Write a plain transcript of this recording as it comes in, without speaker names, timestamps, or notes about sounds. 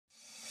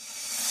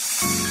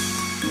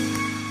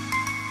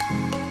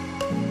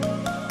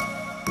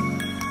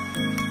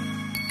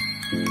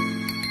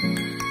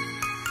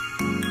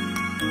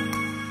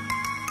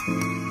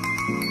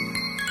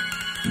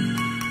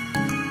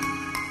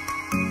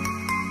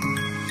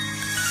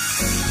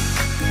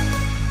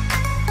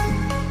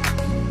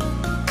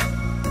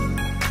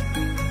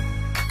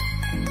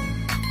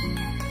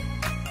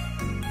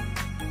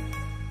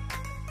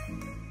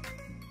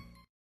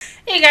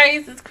Hey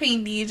guys, it's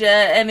Queendija,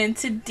 and in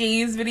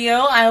today's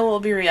video, I will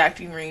be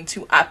reacting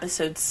to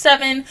episode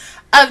 7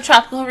 of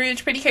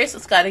Tropical-Rouge Precure. So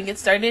let's go ahead and get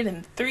started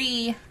in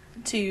 3,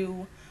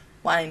 2,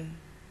 1,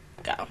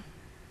 go.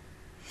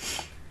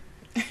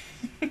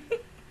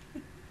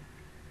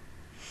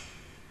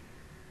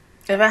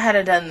 If I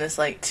had done this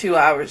like 2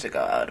 hours ago,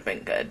 I would have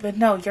been good. But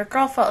no, your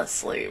girl fell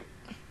asleep.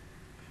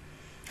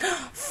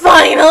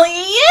 Finally!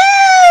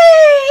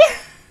 Yay!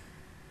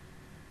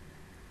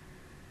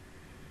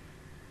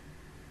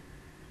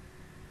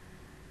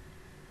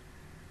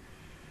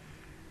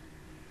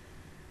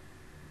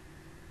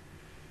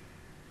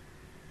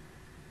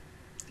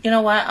 You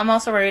know what? I'm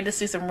also ready to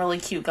see some really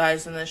cute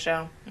guys in this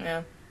show.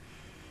 Yeah.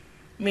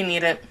 We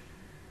need it.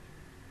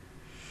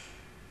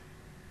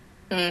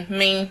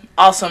 Me.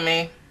 Also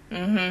me.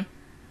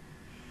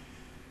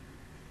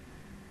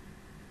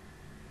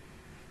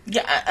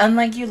 Yeah,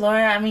 unlike you,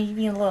 Laura, I mean, you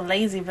being a little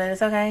lazy, but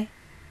it's okay.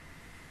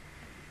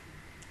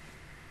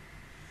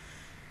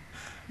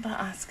 But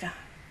Oscar.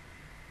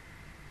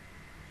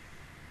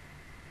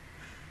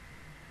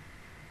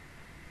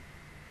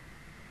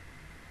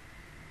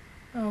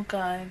 Oh,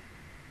 God.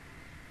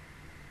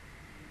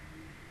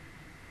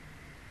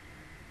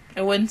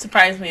 It wouldn't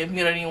surprise me if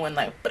you don't even went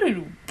like,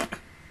 poor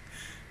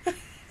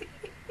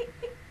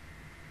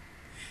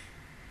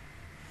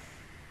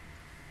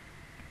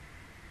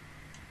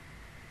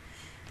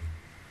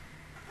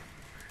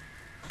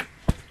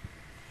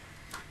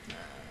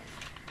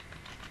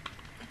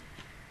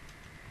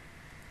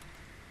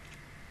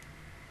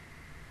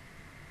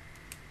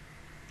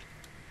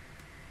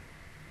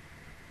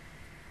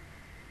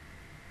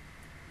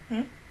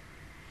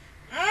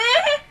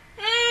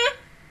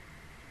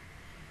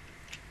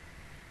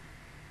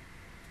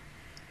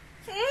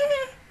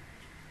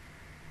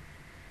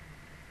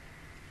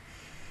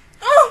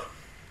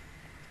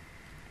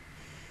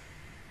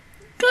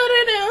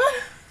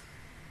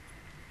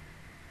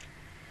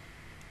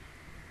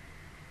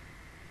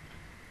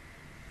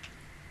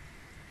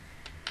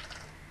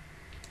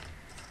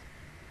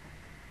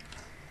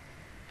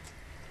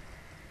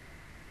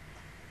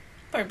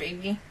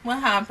baby. What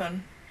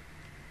happened?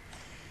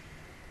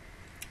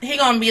 He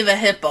gonna be the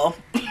hippo.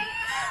 Oh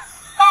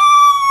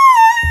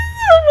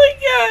my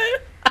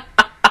god.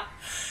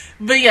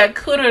 But yeah,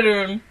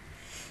 Kururun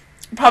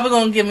probably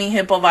gonna give me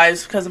hippo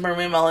vibes because of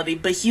Mermaid Melody.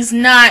 But he's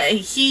not.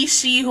 He,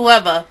 she,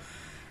 whoever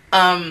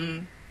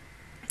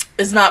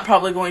is not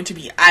probably going to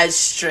be as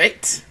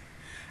strict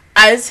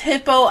as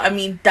Hippo. I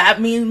mean,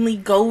 that mainly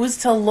goes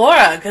to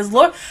Laura, because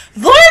Laura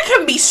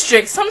can be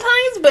strict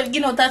sometimes, but, you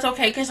know, that's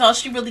okay, because all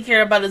she really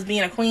care about is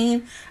being a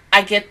queen.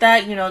 I get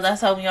that, you know, that's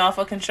how we all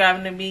fucking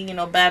striving to be, you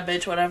know, bad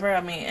bitch, whatever.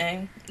 I mean,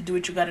 hey, do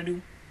what you gotta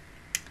do.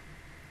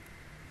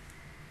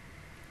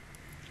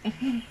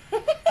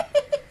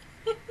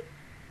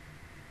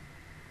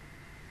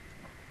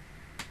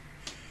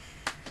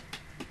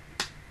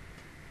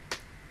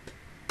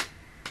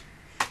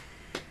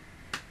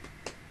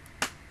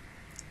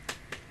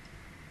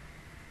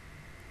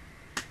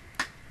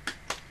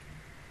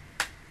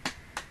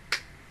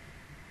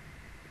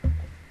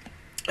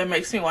 It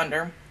makes me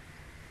wonder,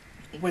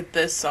 with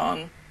this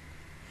song,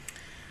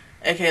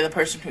 aka the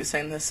person who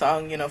sang this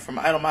song, you know, from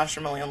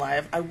Idolmaster Million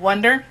Live, I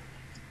wonder,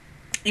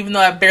 even though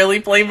I barely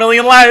play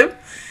Million Live,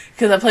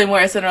 because I play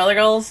more SN Other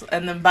Girls,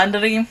 and then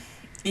Bandari,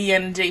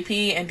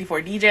 ENJP,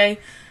 NT4DJ,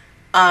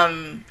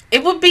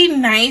 it would be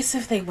nice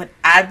if they would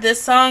add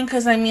this song,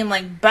 because I mean,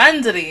 like,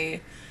 Bandari,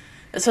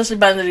 especially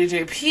Bandari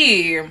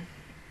JP,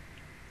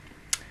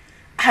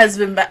 has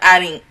been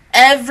adding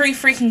every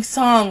freaking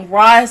song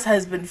Ross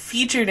has been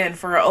featured in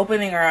for an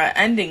opening or an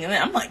ending, and then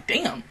I'm like,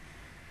 damn.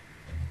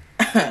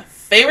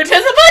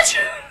 Favoritism much?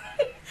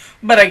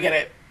 But I get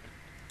it.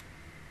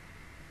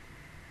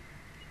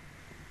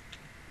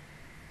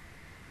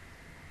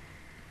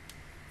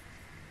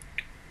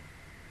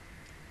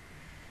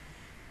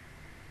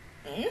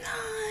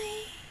 Hi.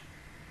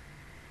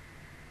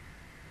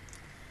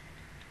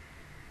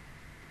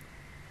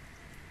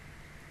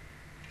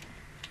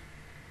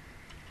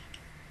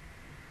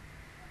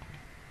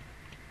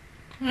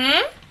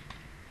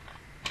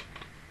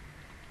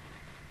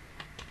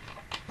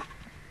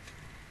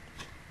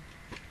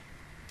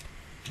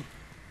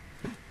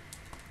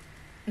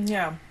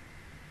 Yeah.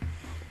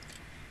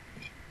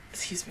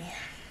 Excuse me.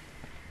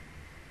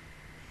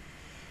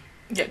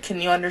 Yeah, can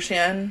you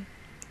understand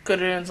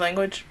Kururun's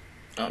language?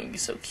 Oh, you're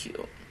so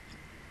cute.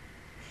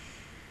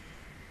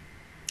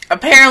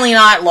 Apparently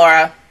not,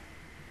 Laura.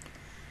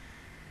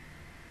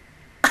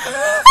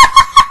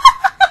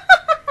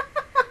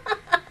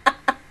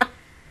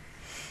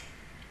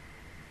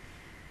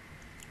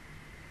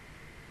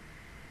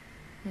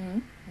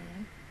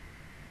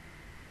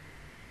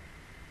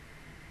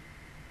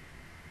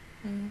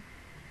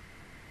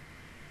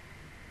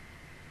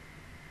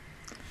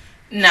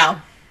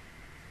 No.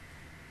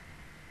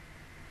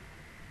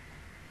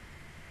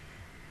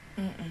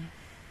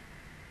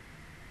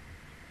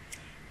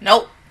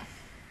 Nope.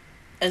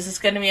 Is this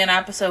going to be an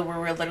episode where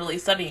we're literally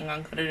studying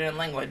on Kururun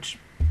language?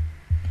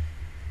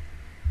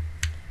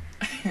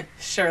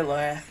 Sure,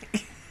 Laura.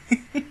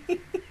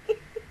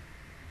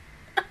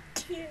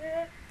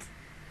 can't.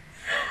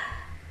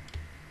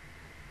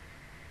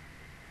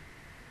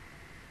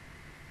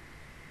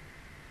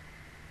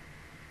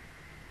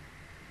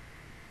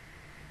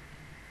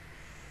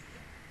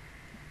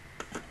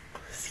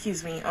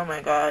 Excuse me. Oh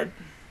my god.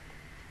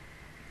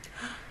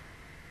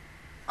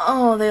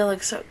 Oh, they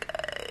look so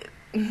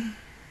good.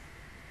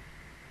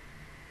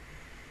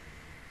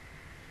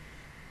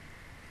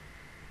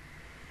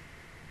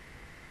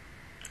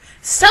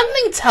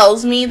 Something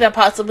tells me that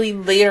possibly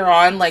later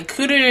on, like,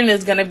 Xurion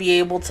is gonna be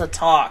able to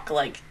talk,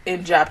 like,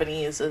 in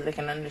Japanese so they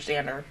can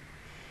understand her.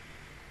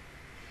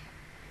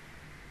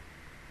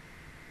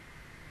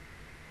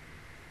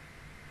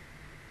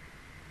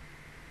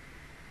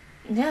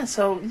 Yeah,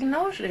 so, you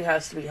know she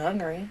has to be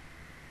hungry.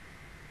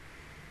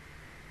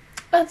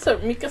 That's so,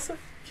 Mikasa.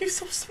 You're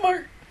so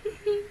smart.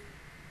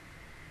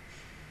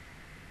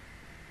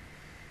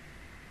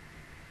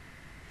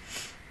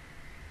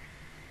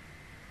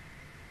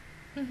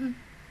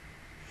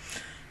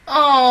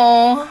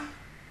 Oh.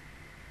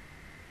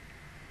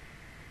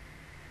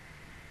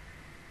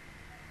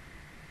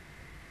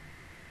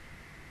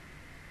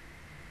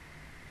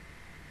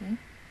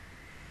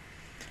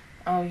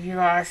 Oh, you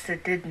lost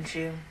it, didn't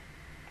you?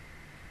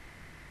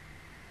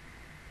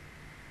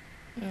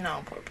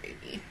 No, poor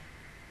baby.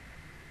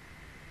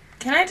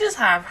 Can I just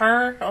have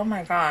her? Oh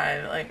my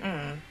god, like,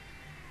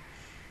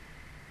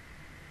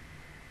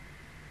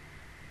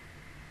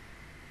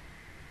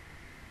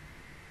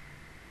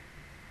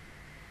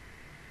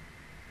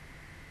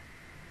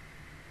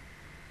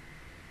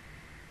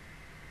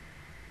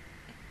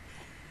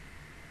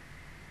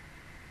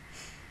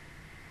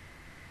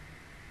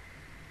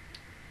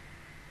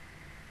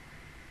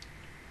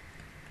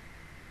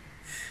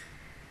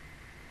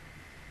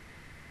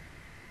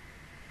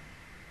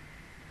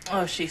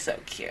 Oh, she's so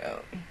cute.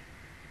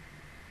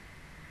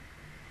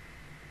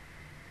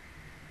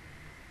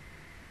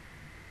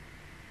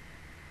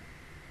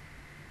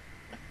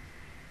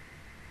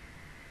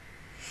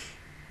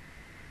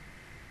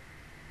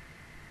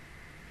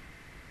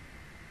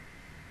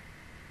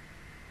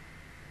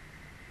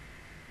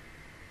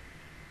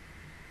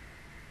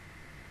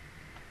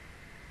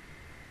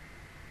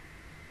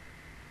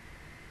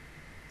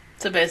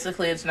 So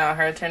basically, it's now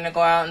her turn to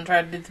go out and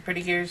try to do the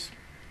Precures.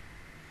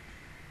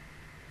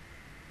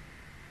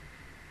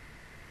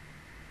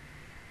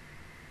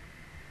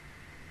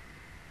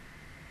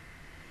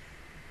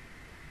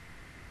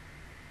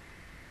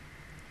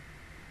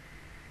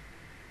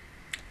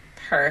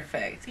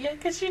 Perfect. Yeah,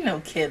 because you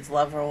know kids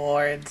love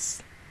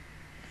rewards.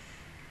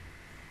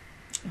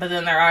 But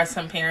then there are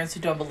some parents who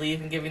don't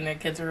believe in giving their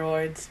kids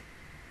rewards.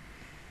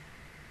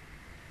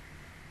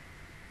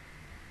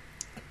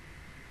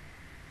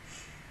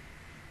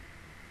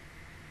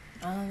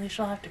 Oh, they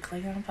shall have to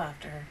clean up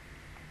after her.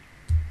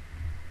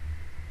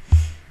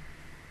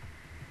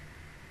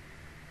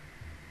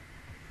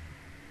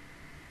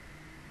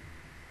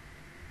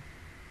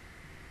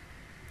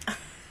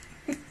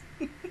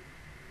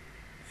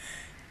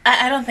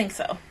 I don't think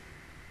so.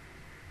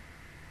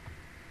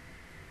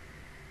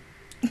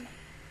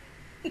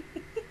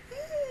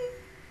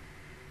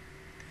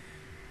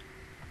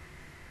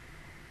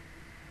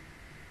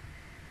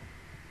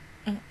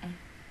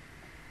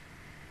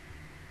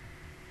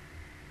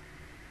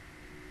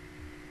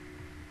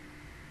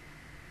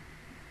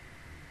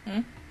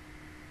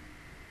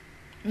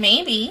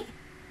 Maybe.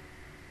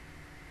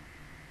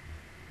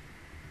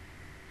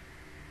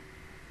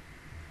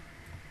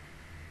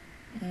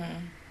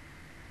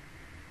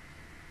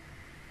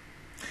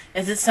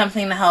 Is it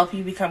something to help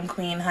you become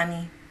queen,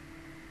 honey?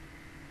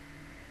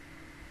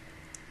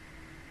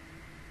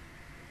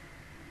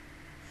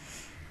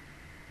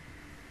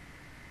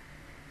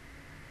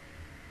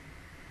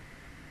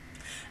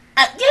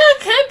 Yeah, it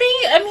could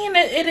be. I mean,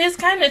 it is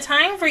kind of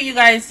time for you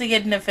guys to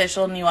get an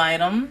official new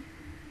item.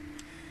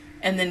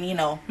 And then, you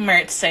know,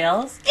 merch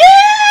sales.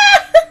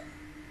 Yeah!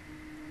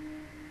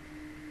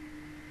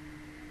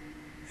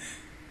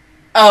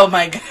 Oh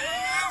my god.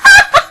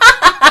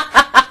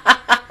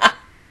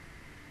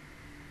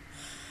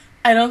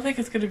 I don't think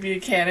it's going to be a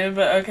canon,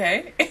 but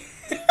okay.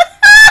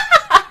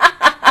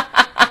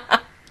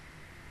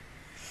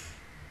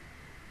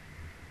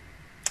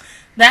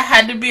 That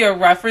had to be a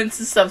reference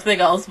to something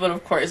else, but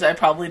of course I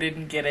probably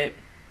didn't get it.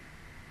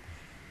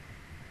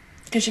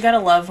 Because you gotta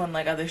love when,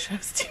 like, other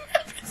shows do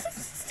references and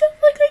stuff.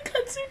 Like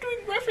Katsu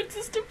doing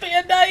references to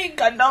Bandai and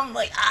Gundam.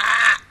 Like,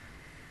 ah!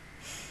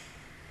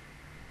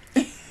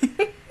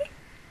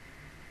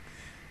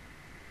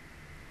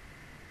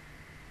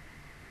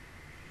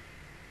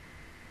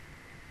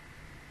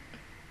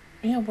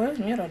 Yeah, where's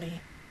Mirori?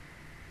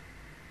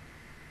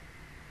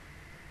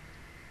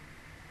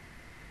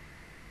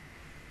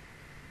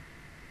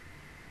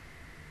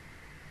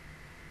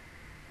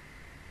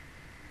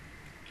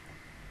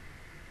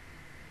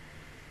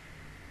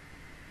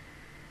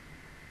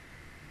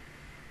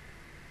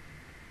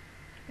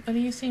 What do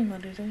you see,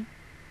 Mirori?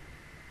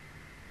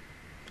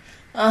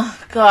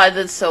 Oh, God,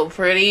 that's so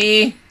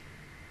pretty.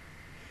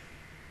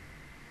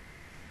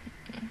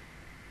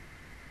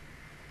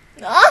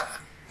 Ah!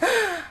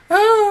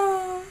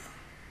 Oh.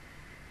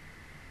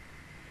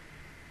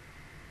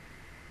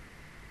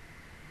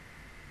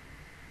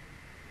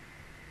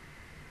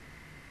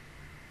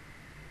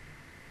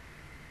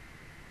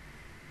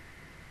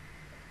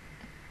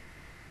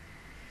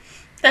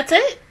 That's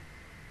it?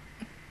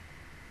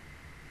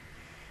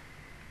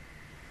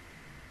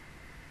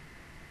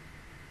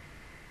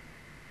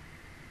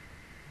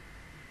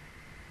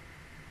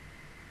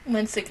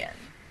 Once again,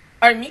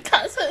 our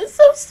Mikasa is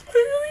so sweet.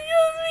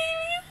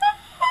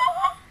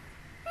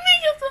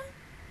 Mikasa,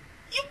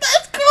 you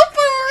best girl for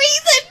a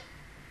reason.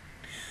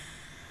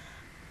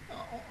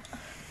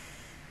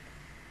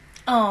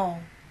 Oh.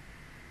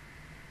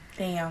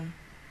 Damn.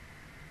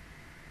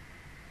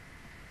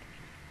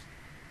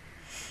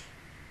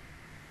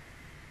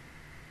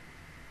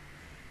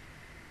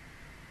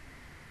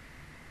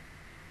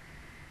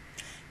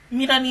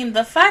 Miranin,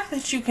 the fact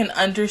that you can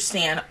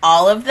understand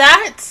all of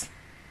that.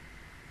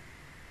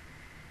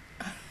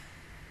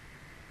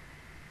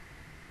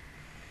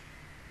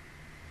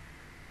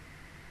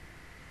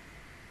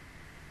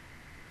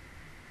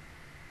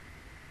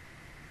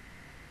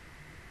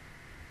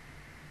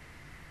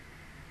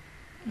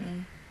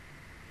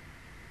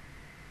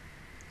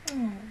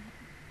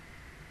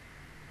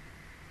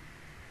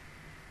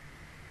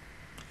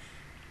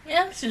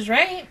 Yeah, she's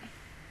right.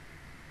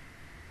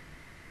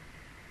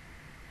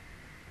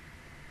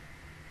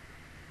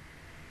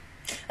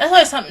 That's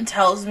why something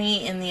tells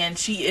me in the end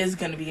she is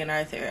going to be an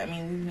author. I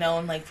mean, we've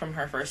known like from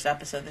her first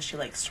episode that she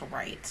likes to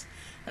write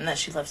and that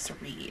she loves to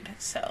read.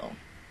 So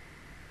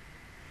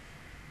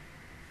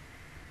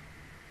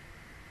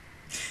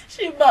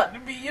she's about to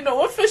be, you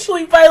know,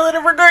 officially Violet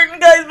Evergarden,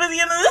 guys, by the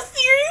end of the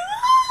series.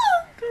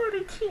 Oh, God,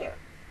 I can't.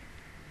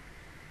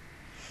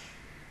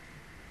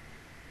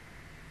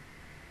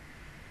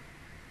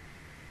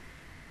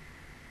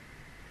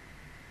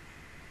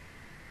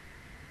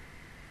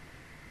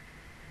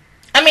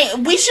 I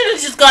mean, we should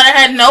have just gone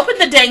ahead and opened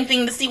the dang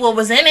thing to see what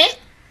was in it.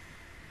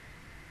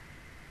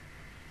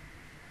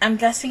 I'm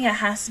guessing it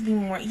has to be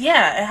more.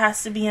 Yeah, it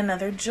has to be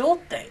another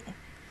jeweled thing.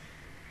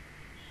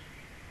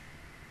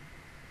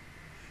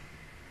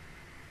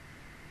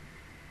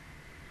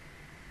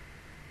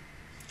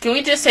 Can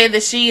we just say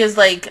that she is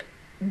like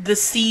the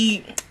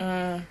C...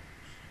 yeah,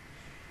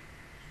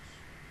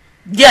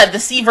 the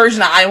C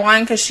version of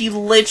Iwan, because she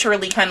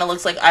literally kind of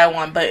looks like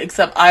Iwan, but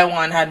except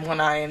Iwan had one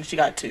eye and she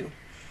got two.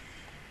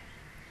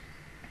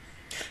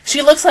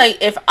 She looks like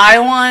if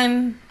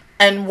Iwan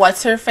and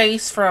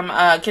what's-her-face from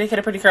Kitty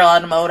Kitty Pretty Girl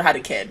Out of Mode had a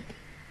kid.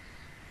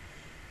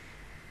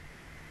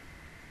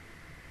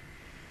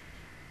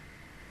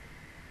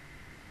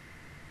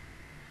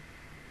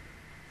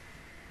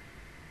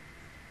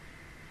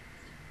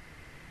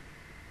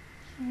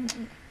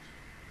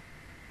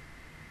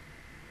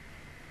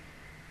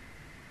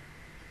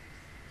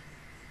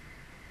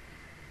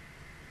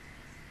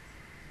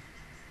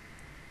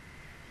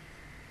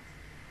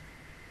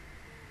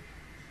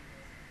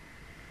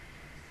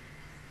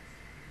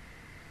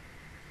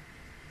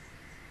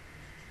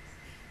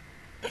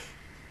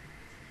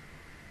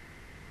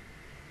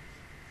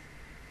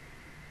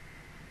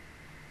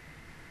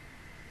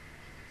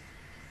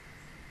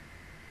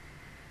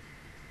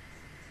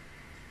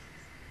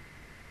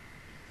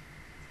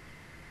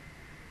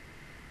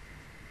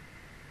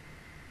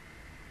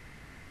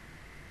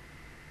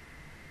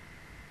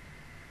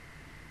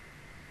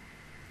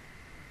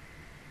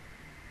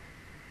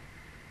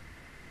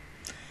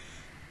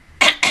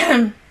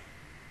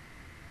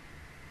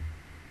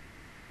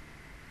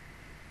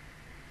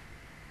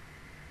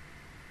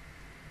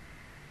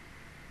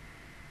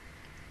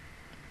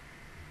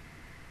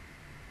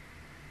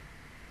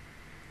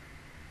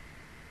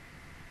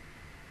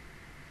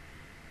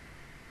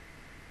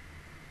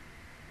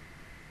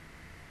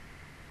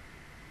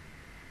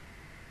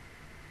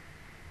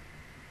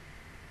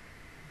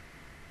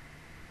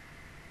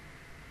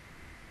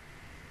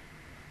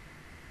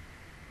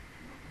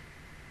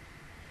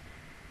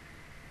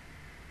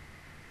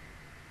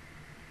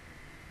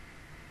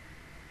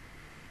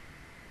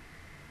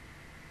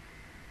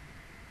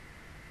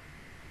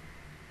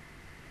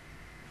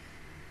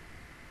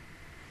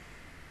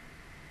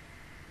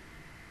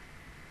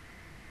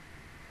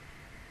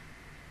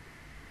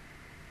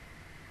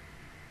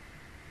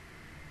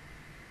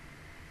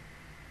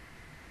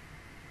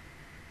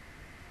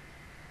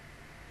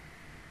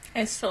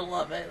 I still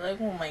love it.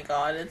 Like, oh my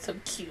god, it's so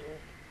cute.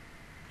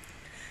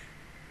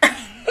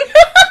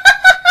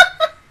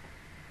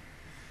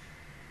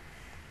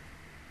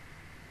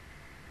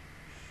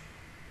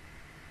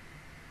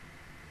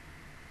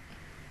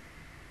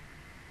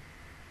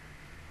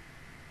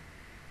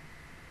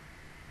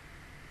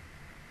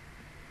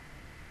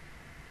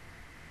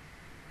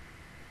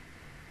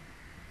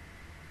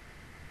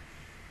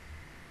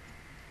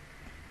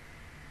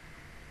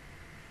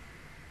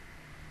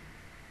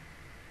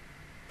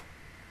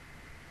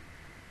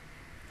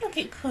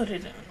 Okay, put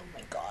it in. Oh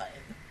my god.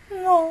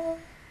 No.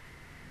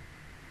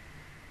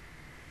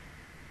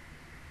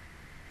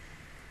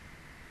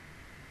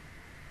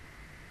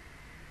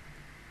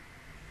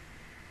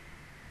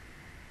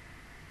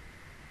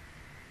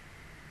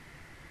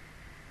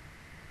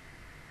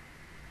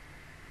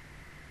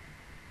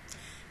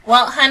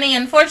 Well, honey,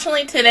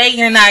 unfortunately today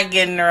you're not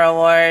getting a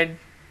reward.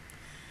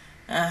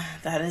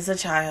 That is a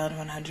child,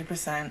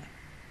 100%.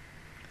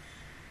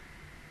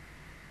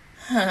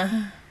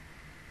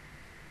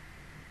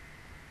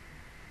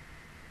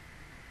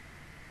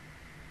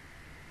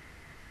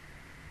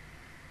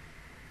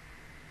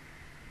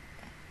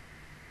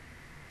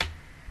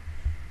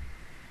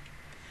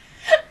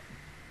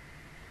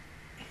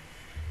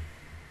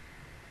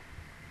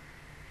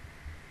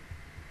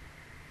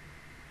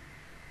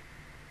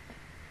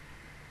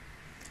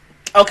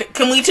 Okay,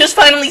 can we just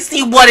finally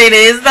see what it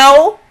is,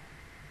 though?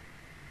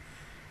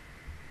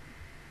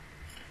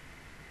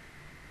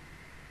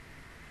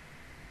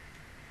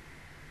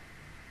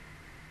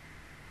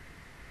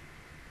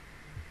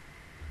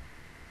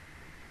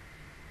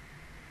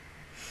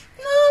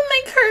 Oh,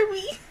 my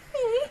Kirby.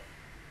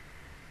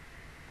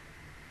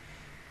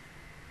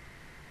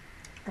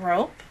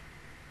 Rope?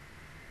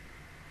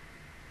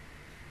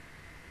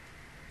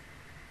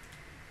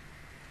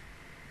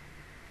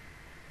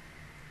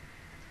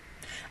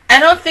 I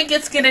don't think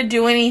it's gonna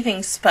do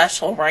anything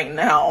special right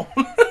now.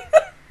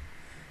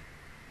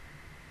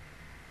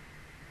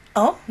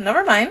 Oh,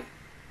 never mind.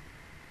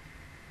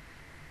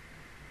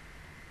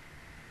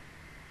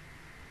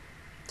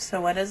 So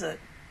what is it?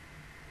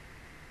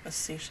 A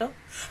seashell?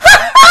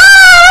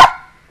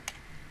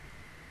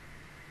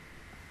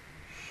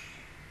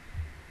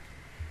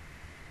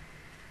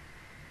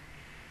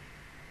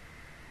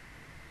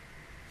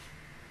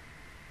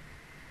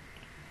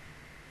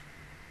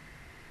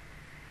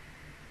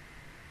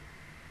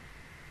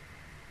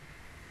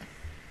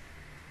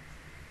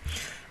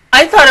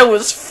 I thought it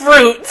was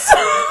fruits.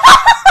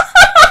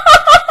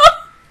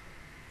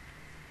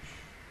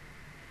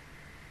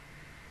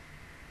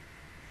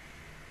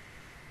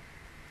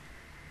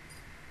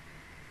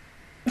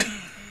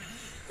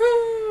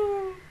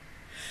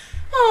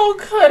 Oh,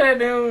 cut it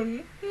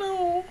down.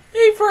 No.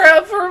 He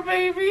forever,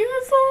 baby.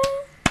 That's all.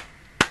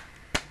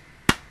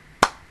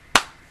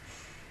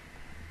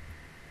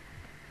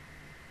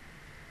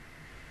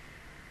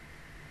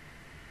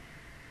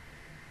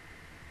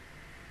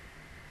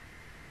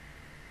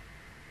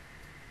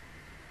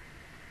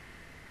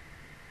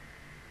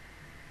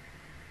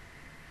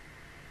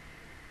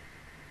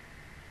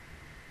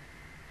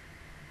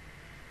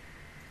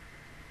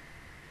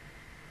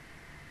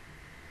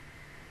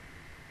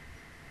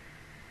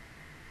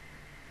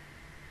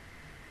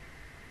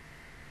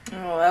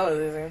 Oh, that was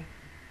easy.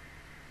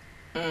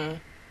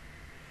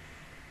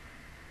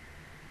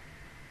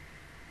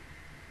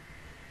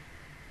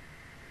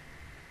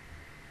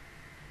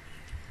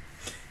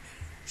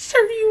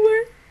 Sure you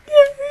were.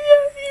 Yeah,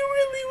 you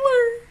really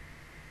were.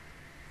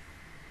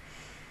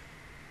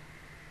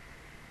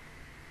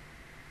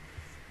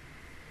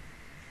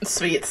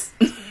 Sweets.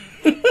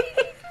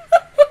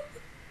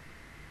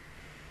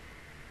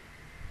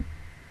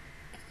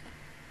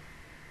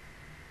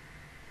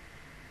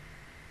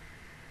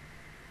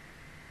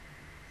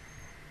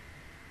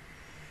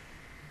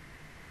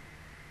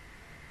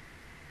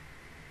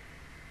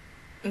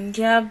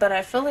 Yeah, but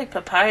I feel like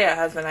Papaya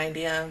has an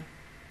idea.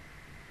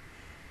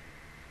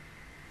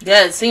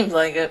 Yeah, it seems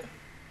like it.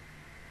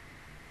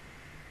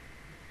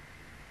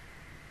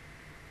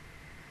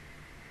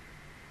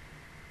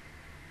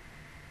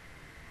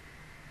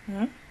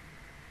 Hmm?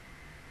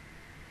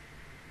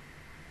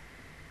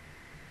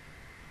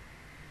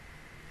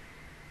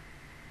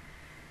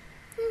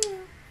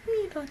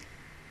 Mira.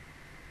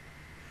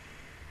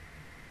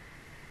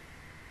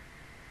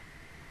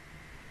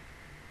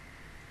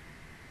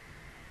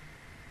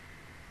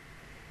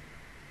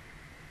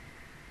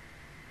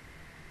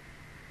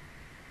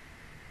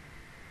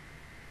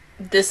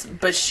 This,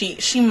 but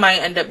she might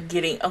end up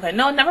getting. Okay,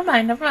 no, never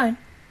mind, never mind.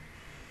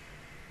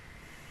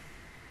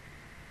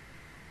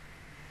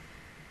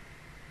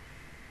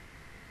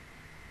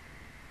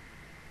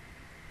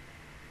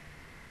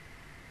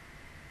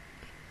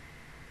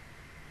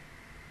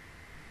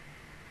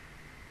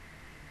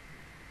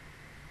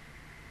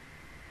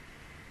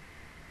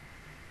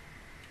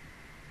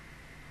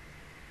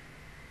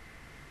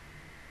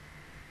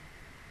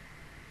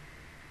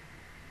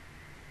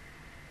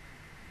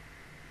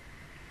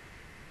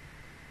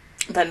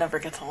 That never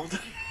gets old. 7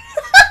 episodes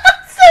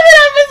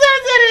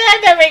and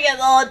that never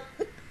gets old.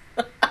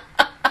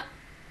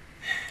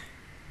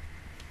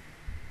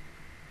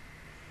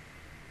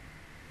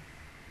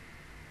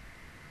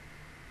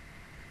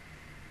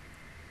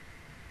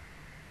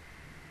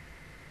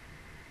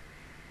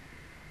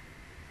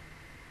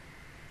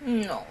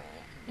 No.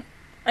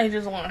 I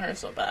just want her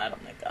so bad. Oh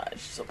my god,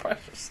 she's so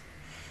precious.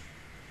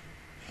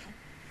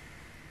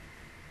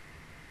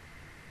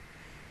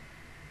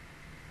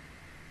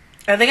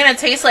 Are they gonna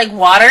taste like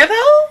water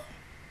though?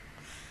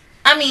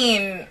 I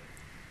mean,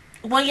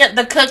 well, yeah,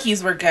 the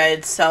cookies were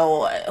good,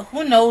 so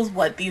who knows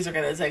what these are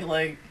gonna taste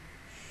like.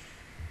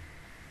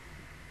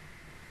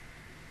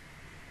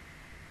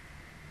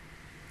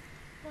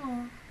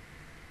 Aww.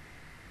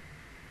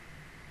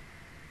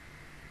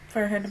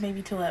 For her to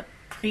maybe to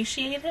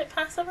appreciate it,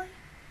 possibly,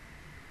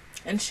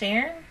 and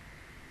share.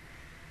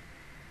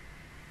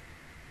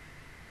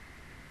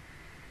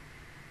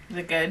 Is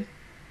it good?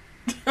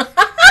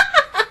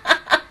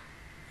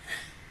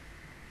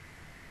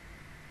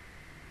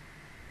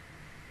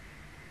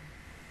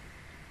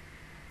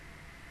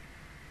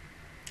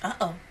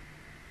 Uh-oh.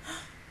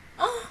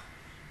 Oh,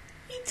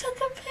 he took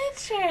a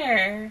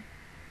picture.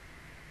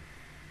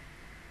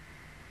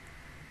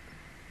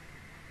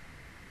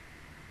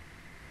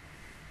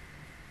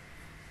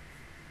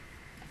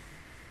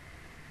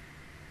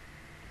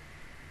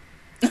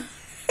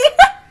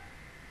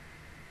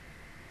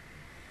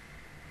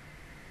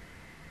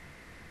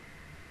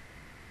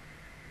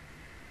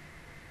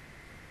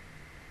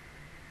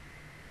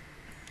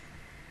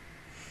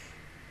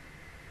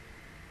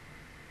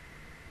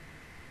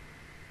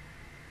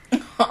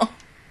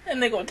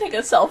 And they're going to take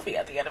a selfie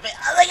at the end of it.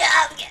 Oh my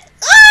god.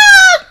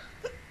 Ah!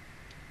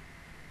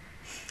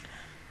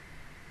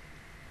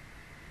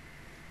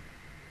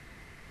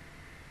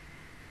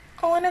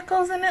 Oh, and it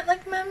goes in it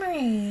like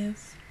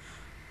memories.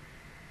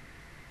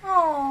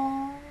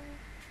 Oh.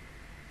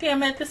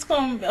 Damn it. This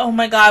going. Oh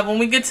my god. When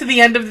we get to the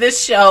end of this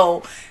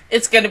show,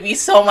 it's going to be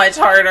so much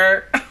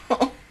harder.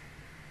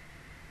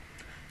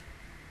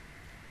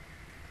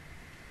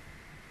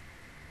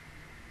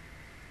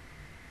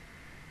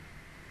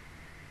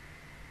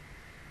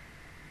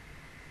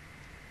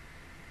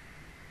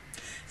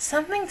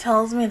 Something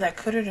tells me that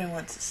Kirathian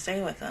wants to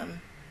stay with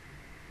him.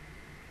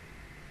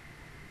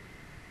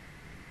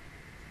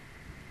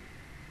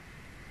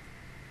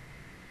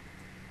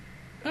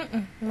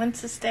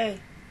 Wants to stay.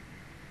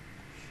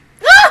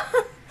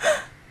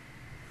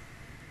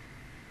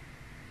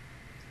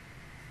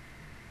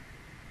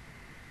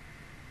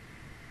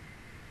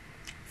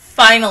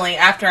 Finally,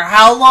 after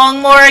how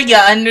long, Mora, you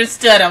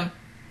understood him.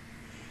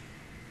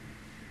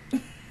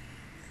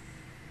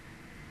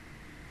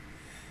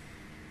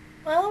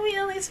 Well,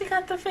 at least we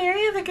got the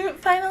fairy of the group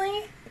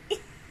finally.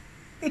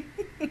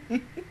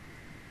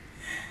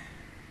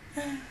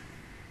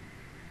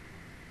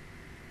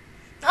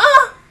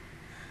 Oh!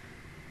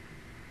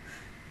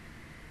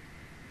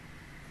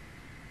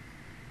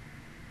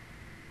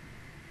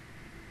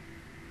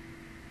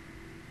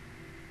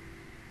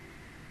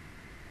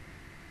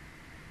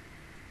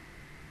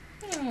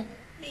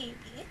 Baby.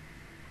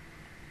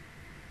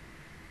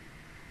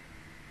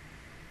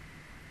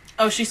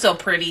 Oh, she's so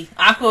pretty.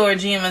 Aqua or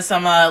Jima,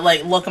 some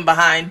like looking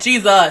behind.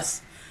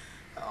 Jesus.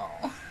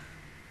 Oh.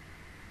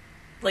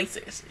 Like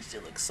seriously, she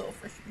looks so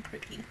freaking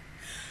pretty.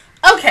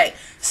 Okay,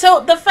 so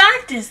the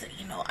fact is that,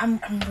 I'm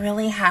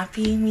really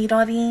happy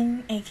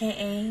Mirorin,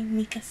 aka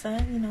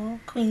Mikasa,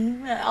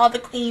 queen, all the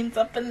queens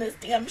up in this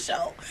damn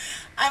show.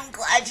 I'm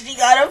glad she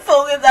got a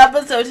focus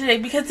episode today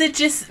because it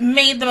just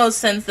made the most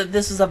sense that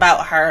this was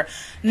about her.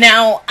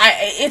 Now,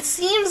 it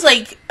seems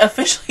like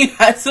officially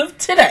as of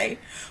today,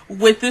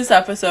 with this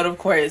episode, of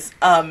course,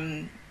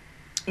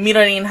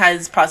 Mirorin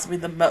has possibly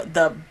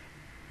the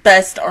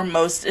best or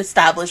most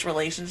established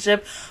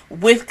relationship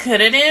with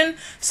Kirathian.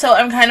 So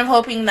I'm kind of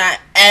hoping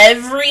that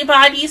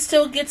everybody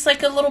still gets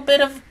like a little bit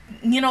of,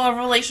 a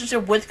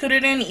relationship with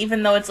Kirathian,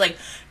 even though it's like,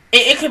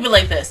 it could be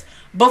like this.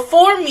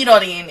 Before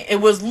Mirorin, it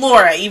was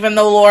Laura, even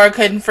though Laura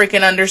couldn't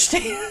freaking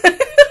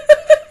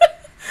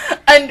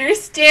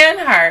understand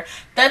her.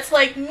 That's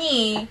like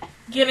me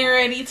getting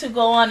ready to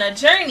go on a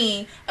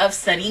journey of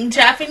studying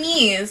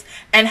Japanese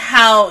and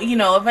how,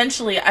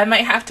 eventually I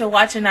might have to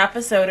watch an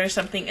episode or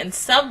something in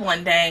sub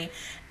one day,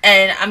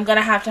 and I'm going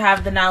to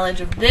have the knowledge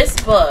of this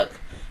book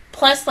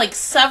plus like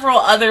several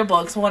other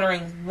books,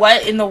 wondering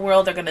what in the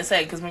world they're going to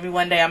say, because maybe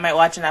one day I might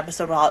watch an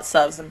episode without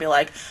subs and be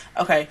like,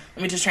 okay,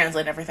 let me just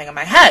translate everything in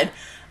my head.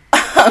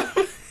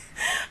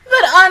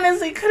 But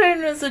honestly,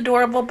 Kirathian is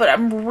adorable, but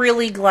I'm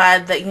really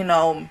glad that,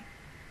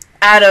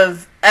 out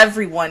of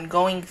everyone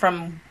going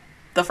from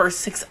the first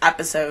 6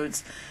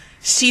 episodes,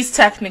 she's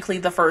technically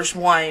the first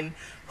one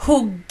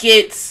who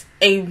gets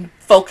a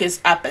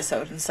focused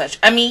episode and such.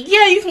 I mean,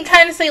 yeah, you can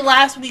kind of say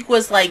last week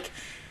was like,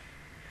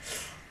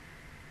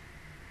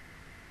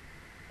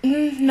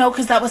 no,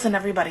 because that was an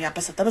everybody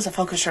episode. That was a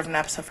focus-driven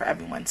episode for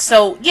everyone.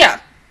 So, yeah,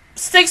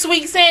 6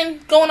 weeks in,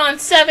 going on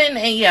 7,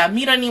 and yeah,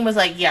 Mironin was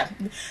like, yeah.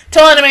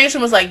 Total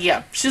Animation was like,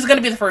 yeah, she's going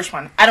to be the first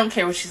one. I don't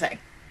care what she's saying.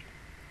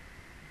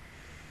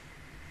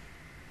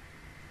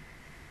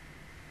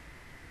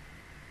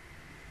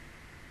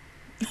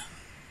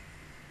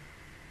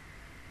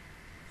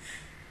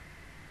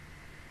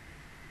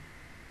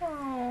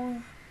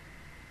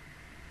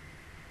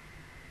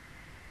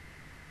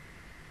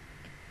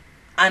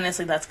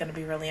 Honestly, that's going to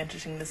be really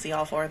interesting to see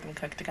all 4 of them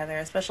cook together,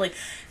 especially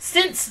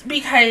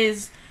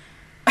because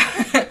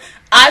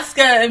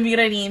Asuka and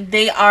Mironin,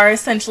 they are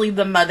essentially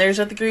the mothers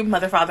of the group,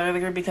 mother-father of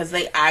the group, because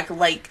they act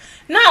like,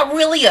 not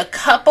really a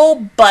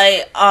couple,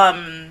 but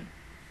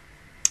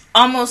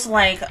almost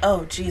like,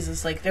 oh,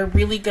 Jesus, like, they're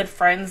really good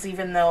friends,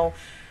 even though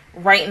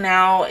right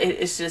now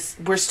it's just,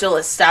 we're still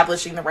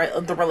establishing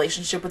the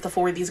relationship with the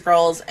 4 of these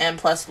girls, and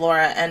plus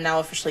Laura, and now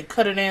officially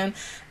Kirathian,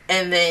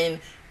 and then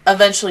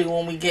eventually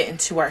when we get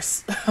into our,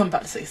 I'm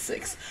about to say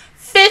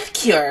 5th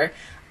cure,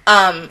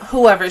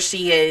 whoever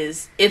she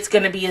is, it's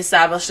going to be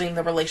establishing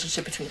the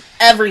relationship between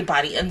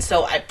everybody. And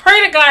so I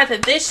pray to God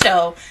that this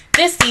show,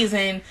 this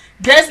season,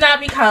 does not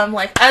become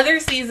like other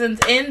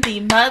seasons in the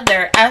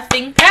mother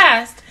effing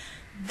past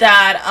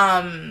that,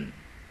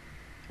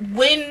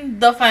 when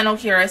the final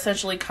Kira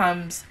essentially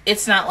comes,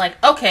 it's not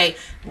like, okay,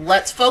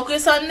 let's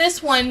focus on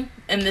this one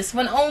and this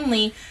one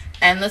only,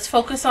 and let's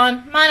focus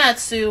on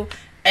Manatsu,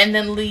 and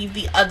then leave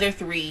the other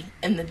 3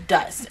 in the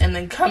dust, and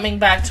then coming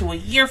back to a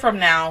year from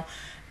now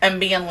and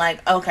being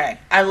like, okay,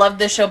 I love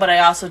this show, but I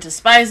also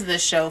despise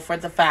this show for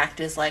the fact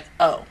is like,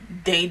 oh,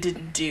 they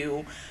didn't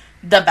do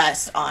the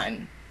best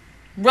on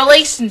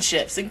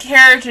relationships and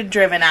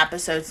character-driven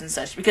episodes and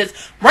such. Because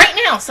right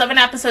now, 7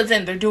 episodes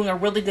in, they're doing a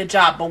really good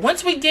job. But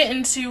once we get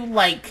into,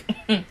 like,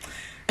 the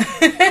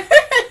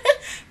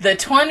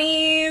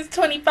 20s,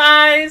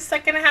 25s,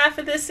 second half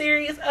of this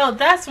series, oh,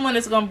 that's when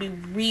it's going to be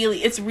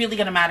really, it's really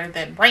going to matter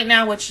then. Right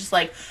now, it's just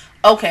like,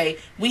 okay,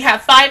 we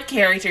have 5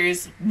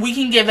 characters. We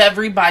can give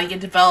everybody a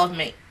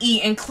development,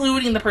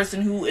 including the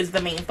person who is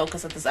the main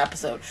focus of this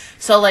episode.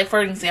 So, like,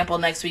 for example,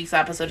 next week's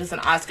episode is an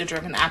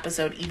Asuka-driven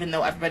episode, even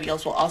though everybody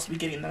else will also be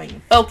getting the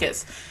main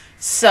focus.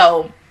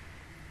 So,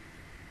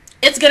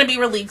 it's going to be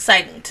really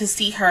exciting to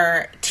see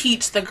her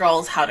teach the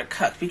girls how to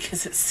cook,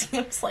 because it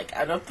seems like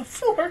out of the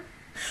 4,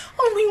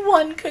 only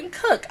 1 can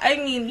cook. I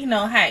mean, you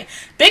know, hey.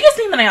 Biggest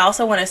thing that I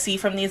also want to see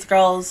from these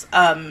girls,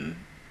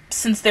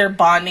 since they're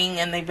bonding,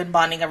 and they've been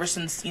bonding ever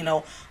since, you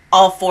know,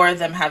 all 4 of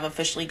them have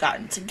officially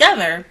gotten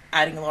together,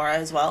 adding Laura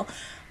as well,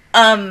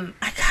 I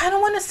kind of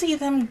want to see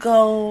them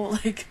go,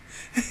 like,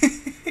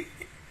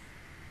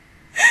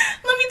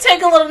 let me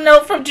take a little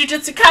note from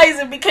Jujutsu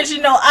Kaisen, because,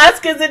 you know,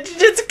 Asuka's in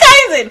Jujutsu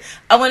Kaisen.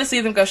 I want to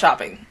see them go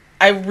shopping.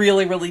 I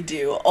really, really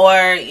do.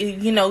 Or,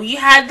 you know, you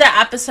had the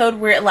episode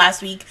where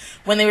last week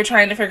when they were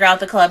trying to figure out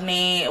the club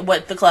name,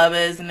 what the club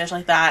is, and things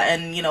like that,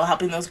 and, you know,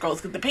 helping those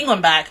girls get the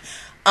penguin back.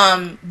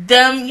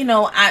 Them, you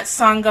know, at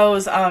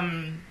Sango's,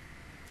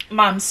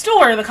 mom's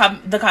store,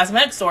 the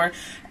cosmetic store,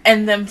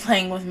 and them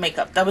playing with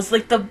makeup. That was,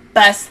 like, the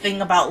best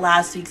thing about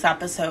last week's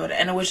episode.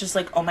 And it was just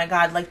like, oh my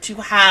god, like, to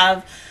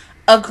have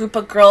a group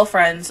of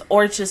girlfriends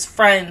or just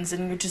friends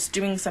and you're just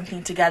doing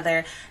something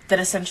together that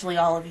essentially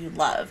all of you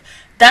love.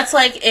 That's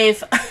like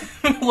if,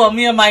 well,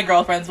 me and my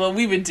girlfriends, what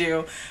we would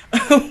do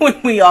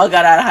when we all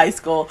got out of high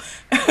school,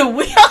 we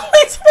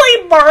always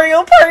played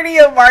Mario Party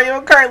and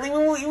Mario Kart.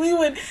 We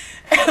would,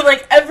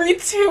 like, every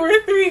 2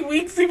 or 3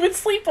 weeks, we would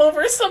sleep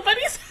over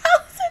somebody's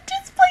house and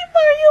just play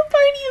Mario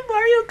Party and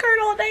Mario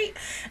Kart all night.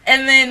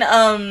 And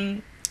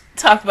then,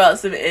 talk about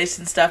some ish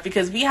and stuff,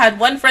 because we had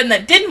one friend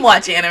that didn't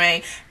watch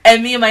anime,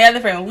 and me and my other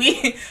friend, we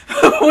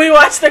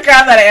watched the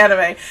crap out of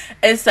anime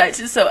and such.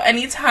 And so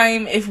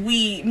anytime if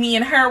me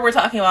and her were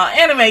talking about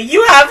anime,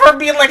 you have her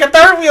being like a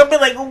third wheel, be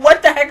like,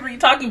 what the heck are you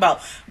talking about?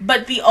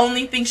 But the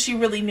only thing she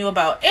really knew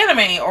about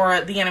anime,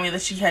 or the anime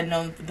that she had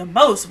known the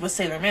most, was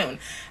Sailor Moon.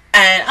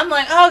 And I'm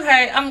like,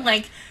 okay, I'm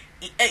like,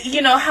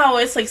 you know how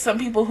it's like some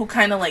people who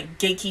kind of like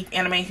gatekeep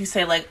anime, who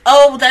say like,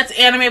 oh, that's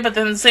anime, but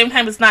then at the same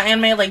time it's not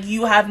anime. Like,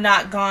 you have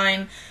not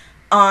gone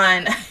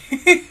on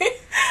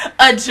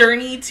a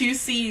journey to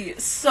see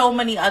so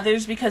many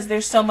others, because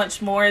there's so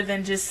much more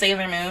than just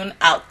Sailor Moon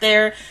out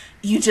there.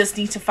 You just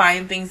need to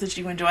find things that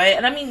you enjoy.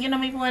 And I mean, you know,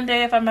 maybe one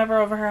day if I'm ever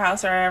over her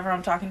house or ever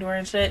I'm talking to her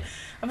and shit,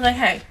 I'm like,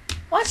 hey,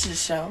 watch this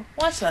show.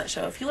 Watch that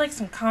show. If you like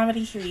some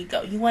comedy, here you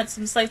go. You want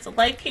some slice of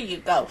life? Here you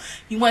go.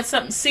 You want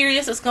something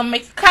serious that's going to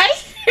make you cry?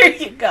 Here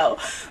you go.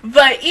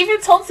 But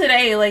even till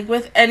today, like,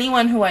 with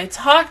anyone who I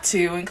talk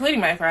to, including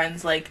my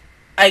friends, like,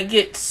 I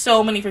get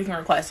so many freaking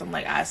requests. I'm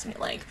like, ask me,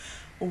 like,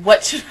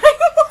 what should I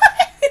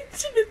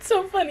watch? It's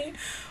so funny.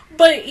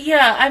 But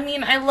yeah, I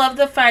mean, I love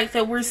the fact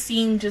that we're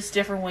seeing just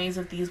different ways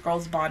of these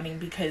girls bonding,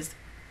 because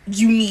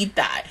you need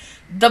that.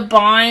 The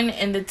bond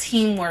and the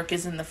teamwork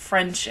is in the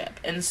friendship.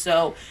 And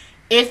so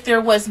if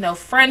there was no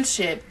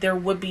friendship, there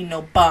would be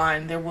no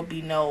bond, there would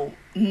be no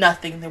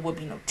nothing, there would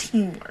be no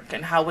teamwork.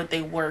 And how would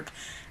they work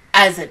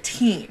as a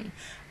team,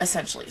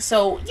 essentially?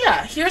 So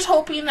yeah, here's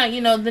hoping that,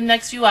 you know, the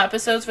next few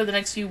episodes for the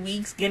next few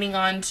weeks, getting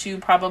on to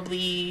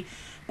probably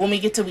when we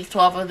get to week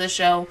 12 of the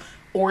show,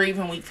 or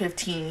even week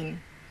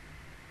 15,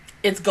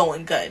 it's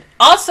going good.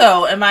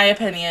 Also, in my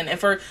opinion,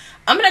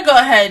 I'm gonna go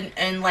ahead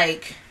and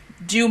like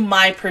do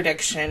my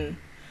prediction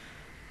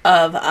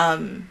of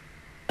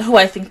who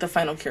I think the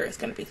final cure is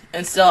gonna be.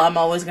 And still, I'm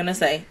always gonna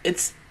say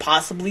it's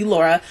possibly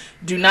Laura.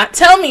 Do not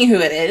tell me who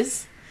it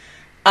is.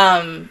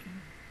 And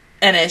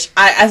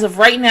as of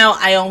right now,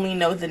 I only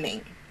know the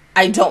name.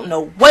 I don't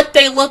know what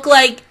they look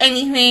like,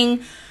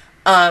 anything.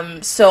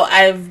 So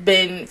I've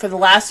been, for the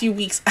last few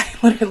weeks, I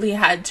literally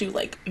had to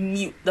like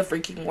mute the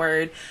freaking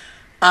word.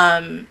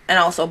 And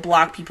also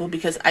block people,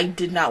 because I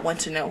did not want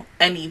to know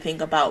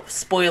anything about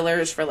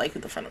spoilers for like who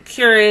the final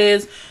cure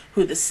is,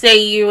 who the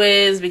Seiyu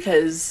is,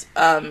 because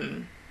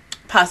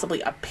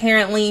possibly,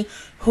 apparently,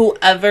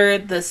 whoever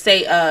the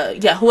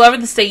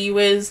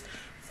Seiyu is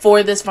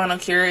for this final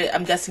cure,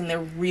 I'm guessing they're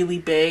really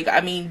big.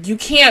 I mean, you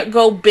can't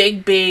go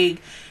big.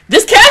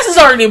 This cast is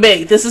already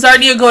big. This is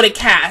already a go-to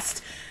cast.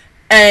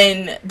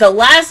 And the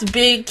last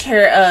big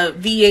VA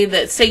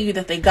that Seiyu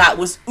that they got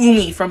was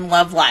Umi from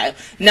Love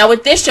Live. Now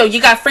with this show,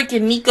 you got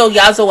freaking Nico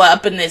Yazawa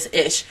up in this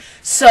ish.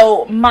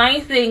 So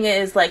my thing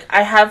is, like,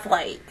 I have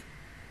like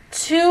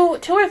two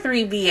or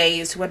three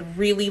VAs who would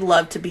really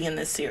love to be in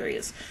this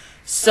series.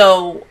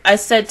 So I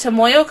said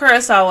Tomoyo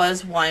Kurosawa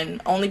is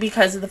one, only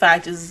because of the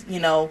fact is, you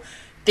know,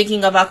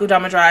 thinking of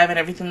Akudama Drive and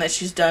everything that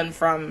she's done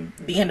from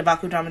the end of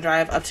Akudama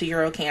Drive up to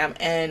Eurocamp,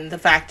 and the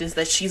fact is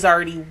that she's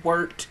already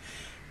worked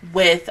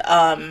with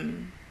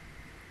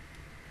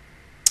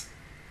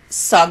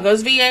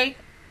Sango's VA.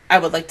 I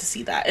would like to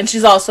see that. And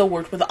she's also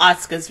worked with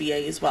Asuka's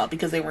VA as well,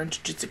 because they were in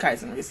Jujutsu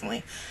Kaisen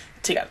recently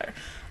together.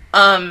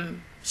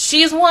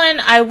 She's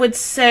one. I would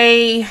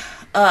say,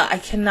 I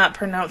cannot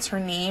pronounce her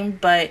name,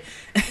 but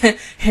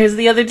here's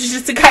the other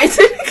Jujutsu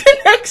Kaisen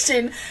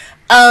connection.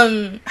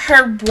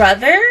 Her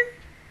brother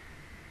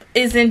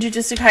is in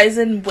Jujutsu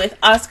Kaisen with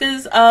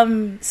Asuka's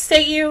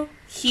Seiyu.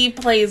 He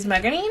plays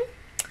Megumin.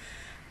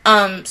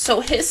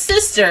 So his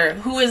sister,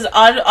 who is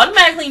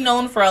automatically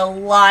known for a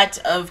lot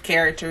of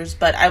characters,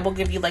 but I will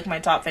give you like my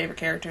top favorite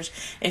characters.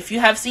 If you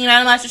have seen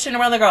Animaster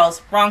Cinderella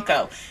Girls,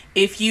 Ronko.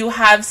 If you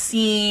have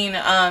seen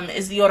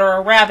Is the Order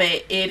a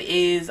Rabbit, it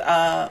is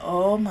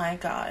oh my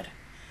god.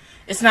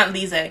 It's not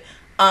Lise.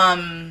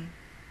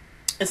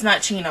 It's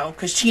not Chino,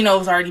 because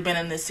Chino's already been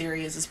in this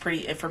series. It's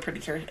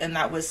Precure, and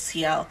that was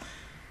CL.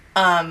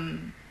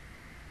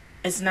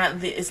 It's not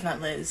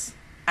Liz.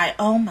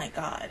 Oh my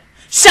god.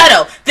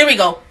 Shadow! There we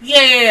go.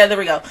 Yeah, there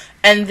we go.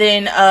 And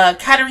then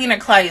Katarina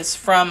Kleis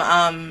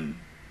from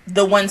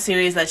the one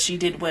series that she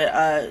did with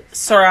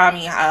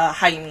Sorami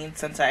Hayumi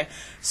Sensei.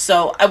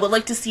 So I would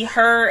like to see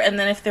her, and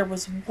then if there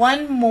was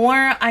one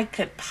more I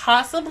could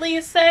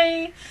possibly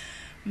say,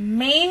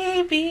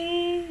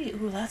 maybe...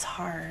 Ooh, that's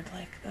hard.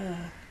 Like,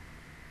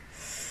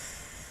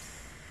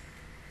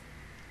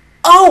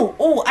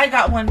 Oh, I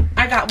got one.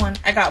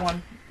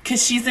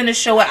 Because she's in a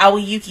show at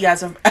Aoyuki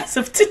as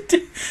of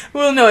today.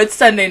 Well, no, it's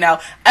Sunday now.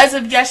 As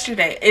of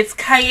yesterday. It's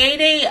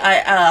Kaede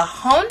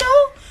Hondo,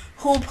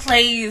 who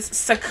plays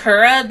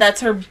Sakura.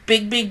 That's her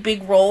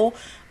big role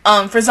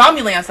for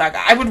Zombieland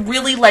Saga. I would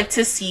really like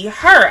to see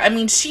her. I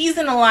mean, she's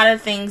in a lot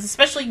of things,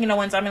 especially, you know,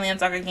 when Zombieland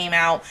Saga came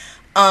out.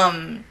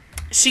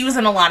 She was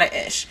in a lot of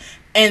ish.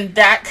 And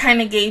that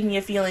kind of gave me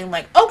a feeling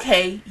like,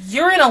 okay,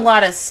 you're in a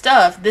lot of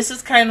stuff. This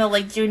is kind of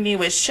like your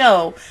newest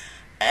show.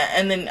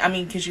 And then, I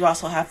mean, because you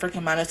also have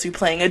freaking Manatsu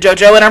playing a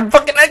JoJo, and I'm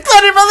fucking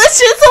excited about this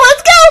shit, so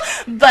let's go!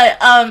 But,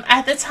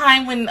 at the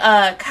time when,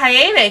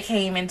 Kaede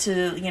came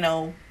into, you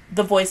know,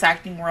 the voice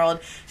acting world,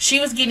 she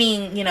was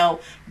getting, you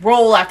know,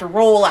 role after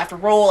role after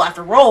role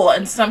after role,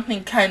 and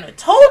something kind of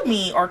told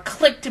me, or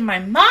clicked in my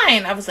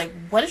mind. I was like,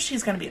 what if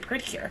she's gonna be a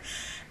Precure?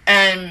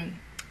 And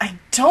I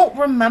don't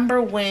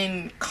remember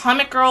when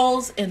Comic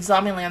Girls and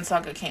Zombieland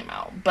Saga came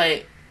out,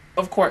 but,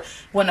 of course,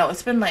 well, no,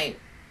 it's been, like,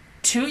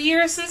 2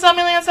 years since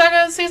Zombieland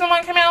Saga Season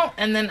 1 came out,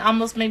 and then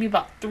almost maybe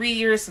about 3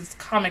 years since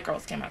Comic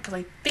Girls came out, because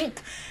I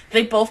think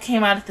they both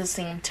came out at the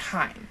same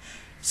time.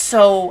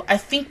 So, I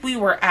think we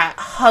were at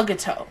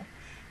Hagato,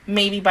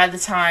 maybe by the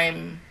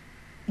time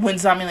when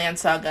Zombieland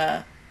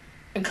Saga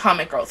and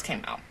Comic Girls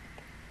came out.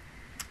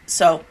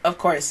 So, of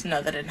course,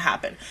 no, that didn't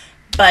happen.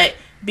 But,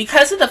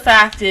 because of the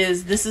fact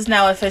is, this is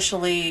now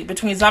officially,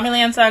 between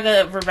Zombieland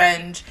Saga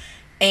Revenge,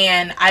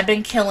 and I've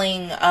been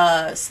killing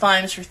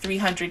slimes for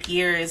 300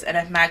 years, and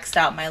I've maxed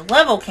out my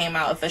level, came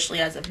out officially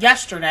as of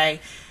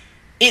yesterday,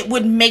 it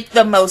would make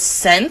the most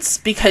sense,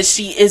 because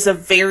she is a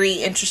very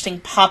interesting,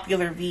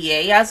 popular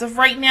VA as of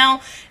right now.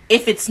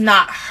 If it's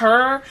not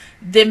her,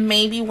 then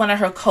maybe one of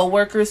her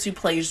co-workers who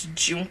plays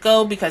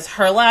Junko, because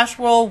her last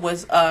role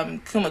was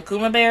Kuma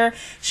Kuma Bear.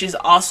 She's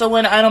also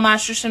in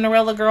Idolmaster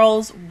Cinderella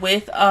Girls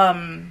with,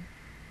 I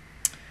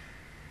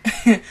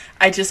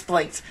just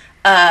blanked.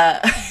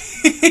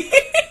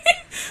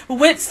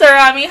 With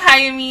Sarami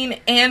Hayumi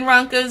and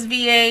Ronko's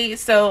VA.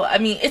 So, I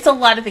mean, it's a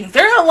lot of things.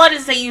 There are a lot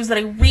of seiyus that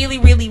I really...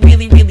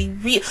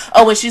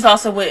 Oh, and she's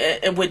also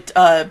with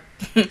Tomoyo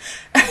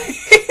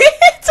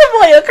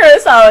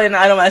Kurosawa and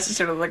Idolmaster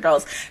Cinderella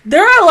Girls.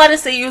 There are a lot of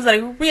seiyus that I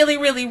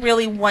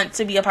really want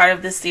to be a part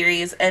of this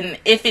series. And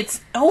if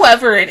it's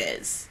whoever it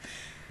is,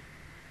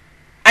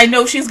 I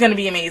know she's going to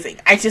be amazing.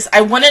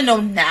 I want to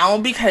know now,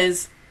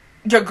 because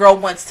your girl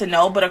wants to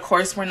know, but of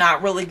course we're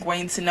not really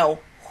going to know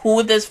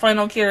who this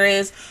final cure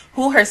is,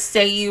 who her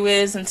Seiyu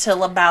is,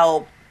 until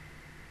about...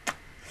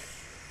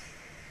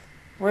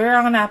 We're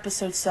on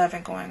episode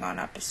 7 going on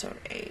episode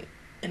 8.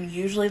 And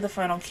usually the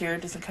final cure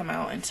doesn't come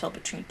out until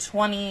between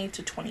 20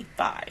 to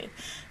 25.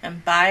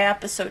 And by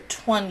episode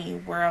 20,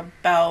 we're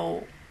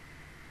about...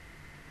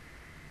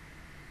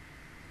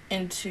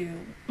 into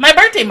my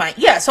birthday month.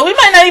 Yeah, so we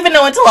might not even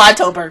know until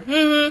October.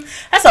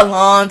 That's a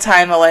long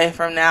time away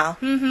from now.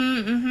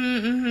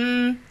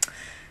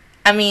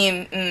 I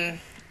mean,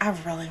 I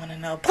really want to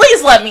know.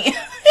 Please let me. Please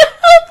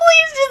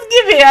just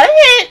give me a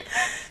hint.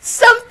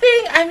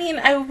 Something. I mean,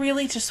 I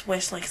really just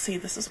wish, like, see,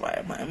 this is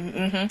why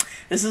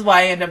this is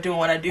why I end up doing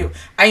what I do.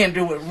 I am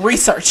doing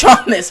research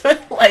on this.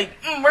 Like,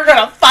 we're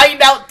gonna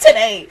find out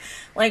today.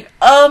 Like,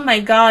 oh my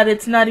god,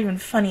 it's not even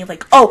funny.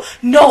 Like, oh,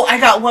 no, I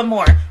got one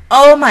more.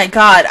 Oh my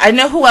god, I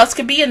know who else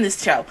could be in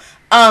this show.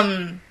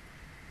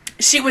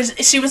 She was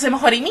in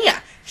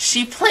Horimiya.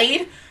 She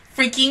played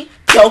freaking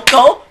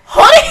Kyoko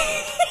Hori.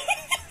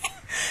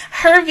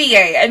 her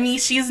VA. I mean,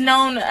 she's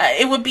known,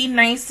 it would be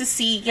nice to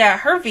see, yeah,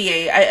 her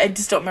VA. I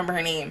just don't remember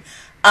her name.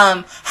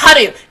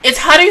 Haru. It's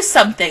Haru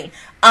something.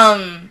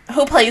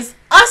 Who plays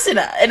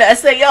Asuna in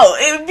SAO.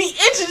 It would be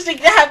interesting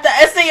to have the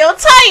SAO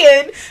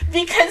tie-in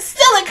because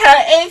Silica,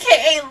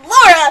 aka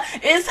Laura,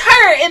 is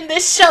her in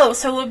this show.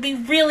 So it would be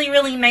really,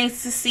 really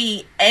nice to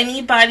see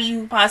anybody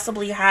who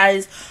possibly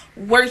has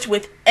worked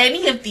with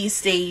any of these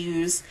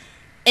seiyus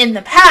in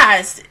the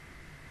past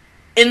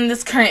in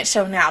this current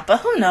show now.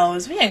 But who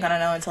knows? We ain't gonna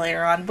know until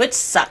later on, which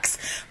sucks.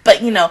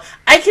 But, you know,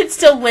 I could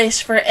still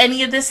wish for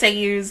any of the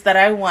seiyus that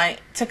I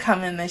want to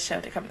come in this show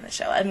to come in the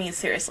show. I mean,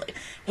 seriously.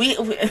 I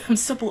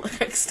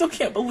still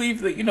can't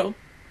believe that, you know,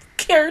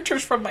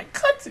 characters from my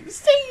kutsu,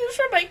 seiyus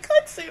from my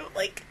kutsu,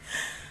 like,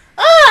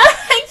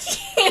 I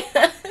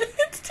can't.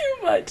 It's too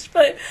much.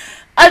 But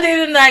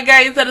other than that,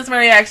 guys, that is my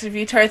reaction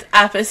view towards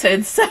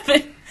episode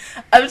 7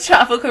 of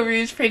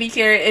Tropical-Rouge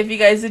Precure. If you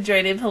guys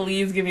enjoyed it,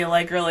 please give me a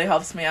like. It really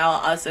helps me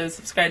out. Also,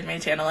 subscribe to my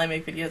channel. I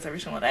make videos every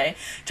single day.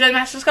 Join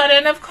Master Squad,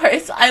 and of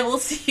course, I will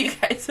see you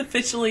guys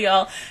officially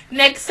all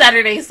next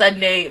Saturday,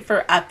 Sunday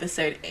for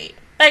episode 8.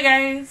 Bye,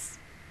 guys.